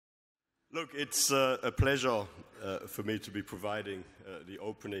Look, it's a pleasure for me to be providing the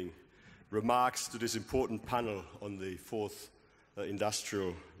opening remarks to this important panel on the fourth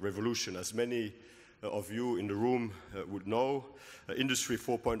industrial revolution. As many of you in the room would know, Industry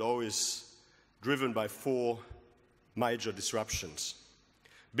 4.0 is driven by four major disruptions.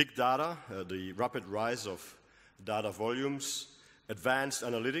 Big data, the rapid rise of data volumes, advanced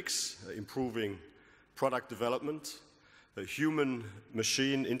analytics, improving product development,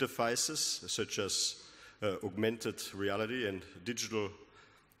 human-machine interfaces such as augmented reality and digital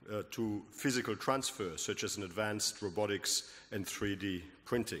to physical transfer such as an advanced robotics and 3D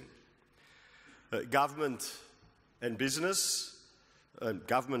printing. Government and business's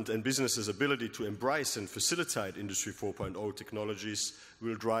ability to embrace and facilitate Industry 4.0 technologies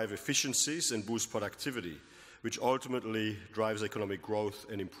will drive efficiencies and boost productivity, which ultimately drives economic growth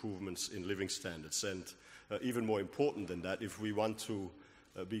and improvements in living standards. And even more important than that, if we want to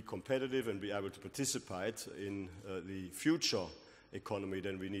be competitive and be able to participate in the future economy,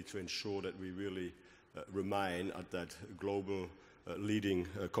 then we need to ensure that we really remain at that global leading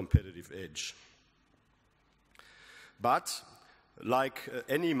competitive edge. But like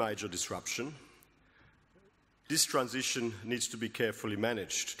any major disruption, this transition needs to be carefully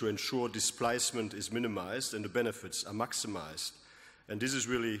managed to ensure displacement is minimized and the benefits are maximized. And this is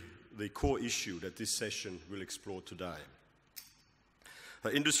really the core issue that this session will explore today.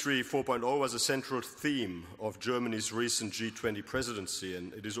 Industry 4.0 was a central theme of Germany's recent G20 presidency,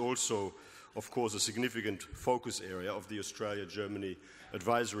 and it is also, of course, a significant focus area of the Australia-Germany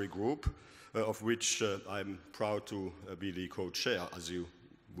Advisory Group, of which I'm proud to be the co-chair, as you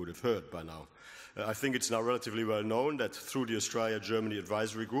would have heard by now. I think it's now relatively well known that through the Australia-Germany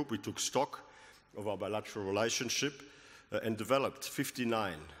Advisory Group we took stock of our bilateral relationship and developed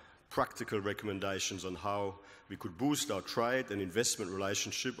 59 practical recommendations on how we could boost our trade and investment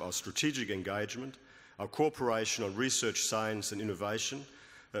relationship, our strategic engagement, our cooperation on research, science and innovation,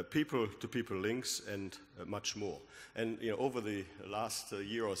 people-to-people links and much more. And over the last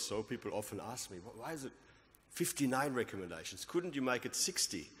year or so, people often ask me, why is it 59 recommendations? Couldn't you make it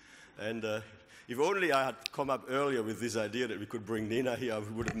 60? And if only I had come up earlier with this idea that we could bring Nina here,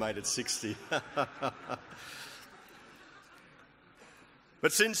 we would have made it 60.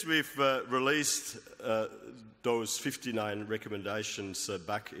 But since we've released those 59 recommendations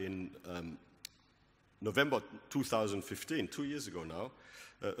back in November 2015, 2 years ago now,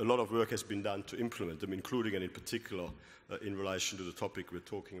 a lot of work has been done to implement them, including and in particular in relation to the topic we're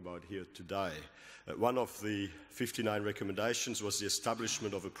talking about here today. One of the 59 recommendations was the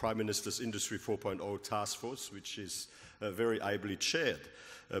establishment of a Prime Minister's Industry 4.0 task force, which is very ably chaired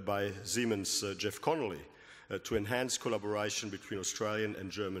by Siemens' Jeff Connolly, to enhance collaboration between Australian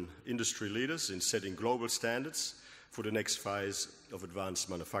and German industry leaders in setting global standards for the next phase of advanced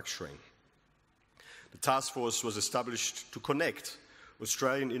manufacturing. The task force was established to connect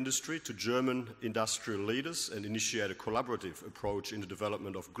Australian industry to German industrial leaders and initiate a collaborative approach in the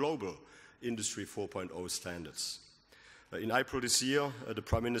development of global Industry 4.0 standards. In April this year, the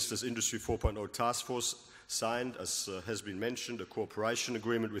Prime Minister's Industry 4.0 task force signed, as has been mentioned, a cooperation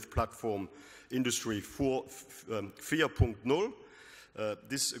agreement with platform Industry 4.0.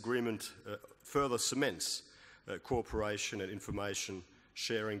 This agreement further cements cooperation and information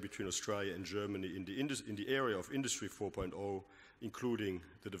sharing between Australia and Germany in the area of Industry 4.0, including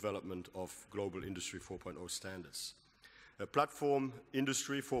the development of global Industry 4.0 standards. Platform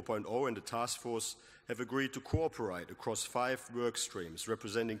Industry 4.0 and the task force have agreed to cooperate across 5 work streams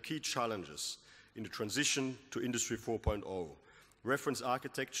representing key challenges in the transition to Industry 4.0, reference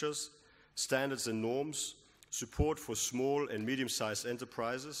architectures, standards and norms, support for small and medium-sized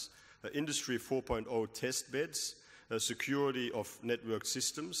enterprises, Industry 4.0 test beds, security of network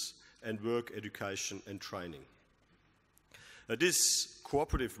systems, and work education and training. This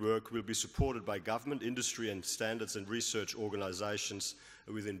cooperative work will be supported by government, industry and standards and research organisations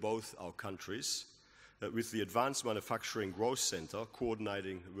within both our countries, with the Advanced Manufacturing Growth Centre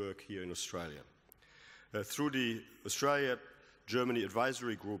coordinating work here in Australia. Through the Australia-Germany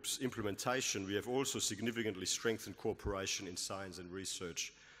Advisory Group's implementation, we have also significantly strengthened cooperation in science and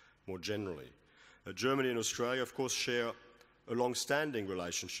research more generally. Germany and Australia, of course, share a long-standing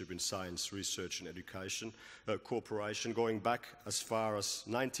relationship in science, research and education, cooperation going back as far as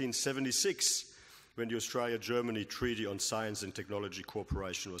 1976, when the Australia-Germany Treaty on Science and Technology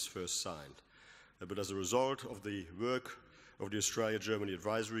Cooperation was first signed. But as a result of the work of the Australia-Germany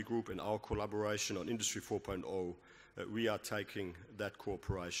Advisory Group and our collaboration on Industry 4.0, we are taking that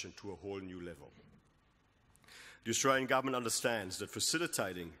cooperation to a whole new level. The Australian government understands that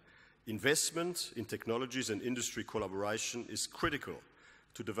facilitating investment in technologies and industry collaboration is critical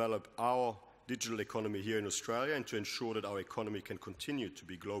to develop our digital economy here in Australia and to ensure that our economy can continue to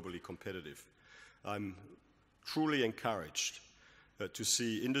be globally competitive. I'm truly encouraged to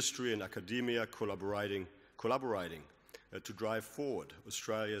see industry and academia collaborating to drive forward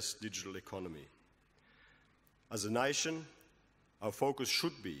Australia's digital economy. As a nation, our focus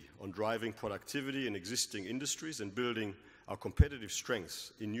should be on driving productivity in existing industries and building our competitive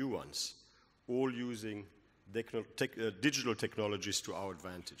strengths in new ones, all using digital technologies to our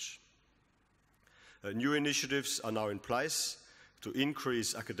advantage. New initiatives are now in place to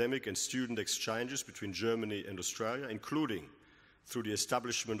increase academic and student exchanges between Germany and Australia, including through the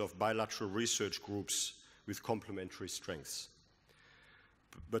establishment of bilateral research groups with complementary strengths.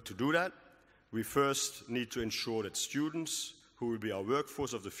 But to do that, we first need to ensure that students who will be our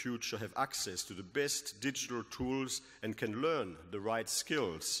workforce of the future have access to the best digital tools and can learn the right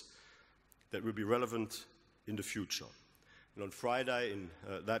skills that will be relevant in the future. And on Friday, in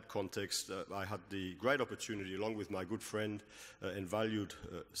that context, I had the great opportunity, along with my good friend and valued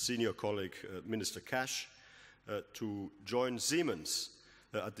senior colleague, Minister Cash, to join Siemens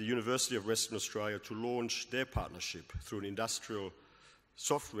at the University of Western Australia to launch their partnership through an industrial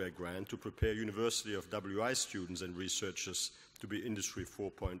software grant to prepare University of WA students and researchers to be Industry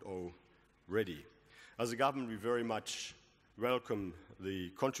 4.0 ready. As a government, we very much welcome the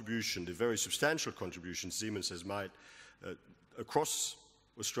contribution, the very substantial contribution Siemens has made across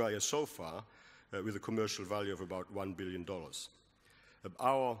Australia so far, with a commercial value of about $1 billion.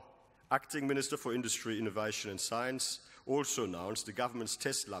 Our Acting Minister for Industry, Innovation and Science also announced the government's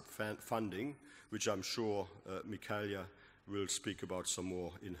test lab funding, which I'm sure Michaela will speak about some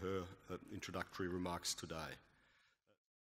more in her introductory remarks today.